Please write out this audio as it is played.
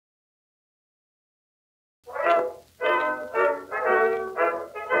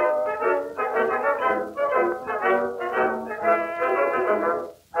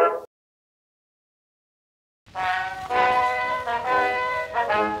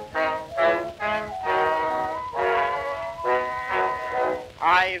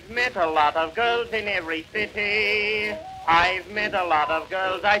I've met a lot of girls in every city. I've met a lot of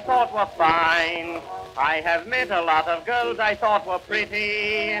girls I thought were fine. I have met a lot of girls I thought were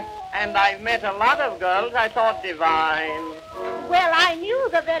pretty. And I've met a lot of girls I thought divine. Well, I knew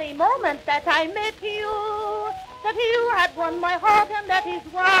the very moment that I met you that you had won my heart, and that is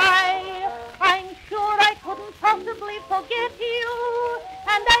why I'm sure I couldn't possibly forget you.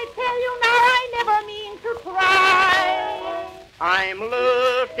 And I tell you now, I never mean to try. I'm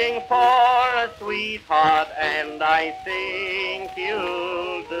looking for a sweetheart, and I think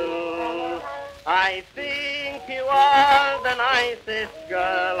you'll do. I think you are the nicest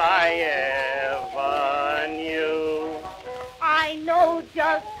girl I ever knew. I know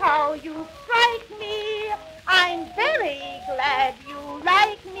just how you strike me. I'm very glad you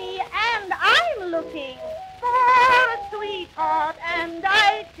like me, and I'm looking for a sweetheart, and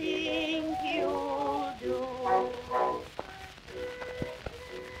I think you'll do.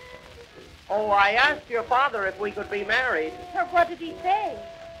 Oh, I asked your father if we could be married. What did he say?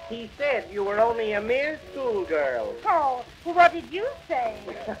 He said you were only a mere schoolgirl. Oh, what did you say?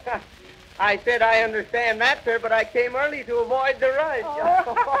 I said I understand that, sir, but I came early to avoid the rush.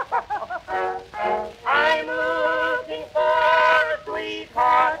 Oh. I'm looking for a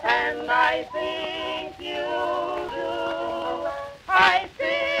sweetheart, and I think you'll do. I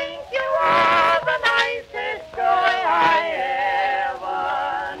think you are the nicest girl I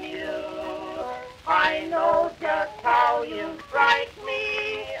ever knew. I know just how you strike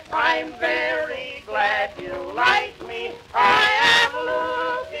me. I'm very glad you like me. I am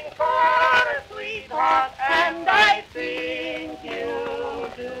looking for a sweetheart, and I think you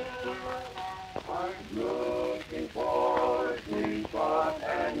do. I'm looking for a sweetheart,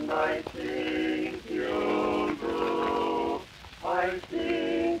 and I think you do. I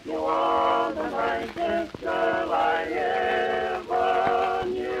think you are the nicest girl I ever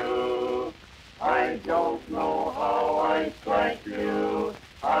knew. I don't know how I strike you.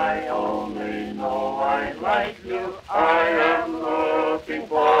 I only know I like you. I am looking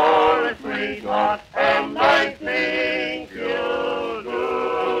for a sweetheart, and I think you'll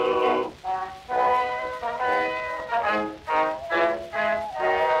do.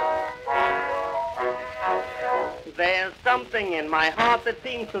 There's something in my heart that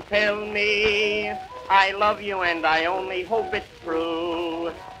seems to tell me I love you, and I only hope it's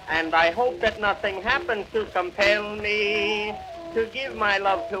true. And I hope that nothing happens to compel me to give my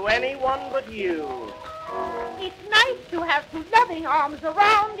love to anyone but you. It's nice to have two loving arms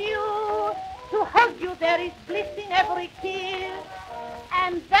around you. To hug you, there is bliss in every kiss.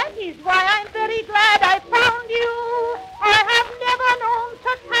 And that is why I'm very glad I found you. I have never known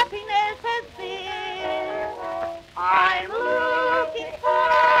such happiness as this. I'm looking for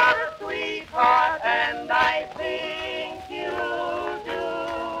a sweetheart, and I think you do.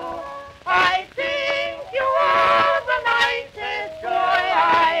 I think you are the nicest girl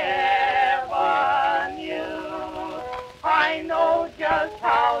I ever knew. I know just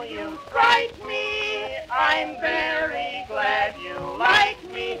how you strike me. I'm very glad you like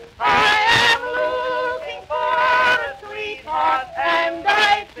me. I am looking for a sweetheart, and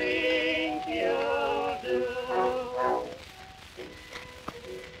I think you do.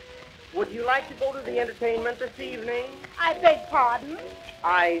 Would you like to go to the entertainment this evening? I beg pardon?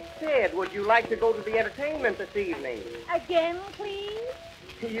 I said, would you like to go to the entertainment this evening? Again, please?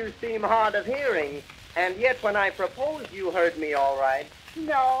 You seem hard of hearing, and yet when I proposed, you heard me all right.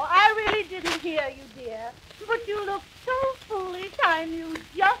 No, I really didn't hear you, dear. But you look so foolish, I knew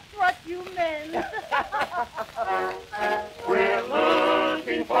just what you meant. We're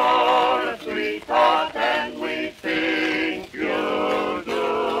looking for a sweetheart, and we think you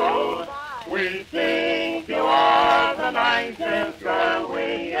do. We think you are the nicest girl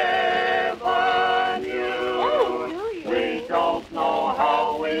we ever knew. Oh, do you? We don't know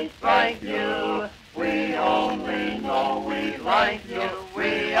how we strike you.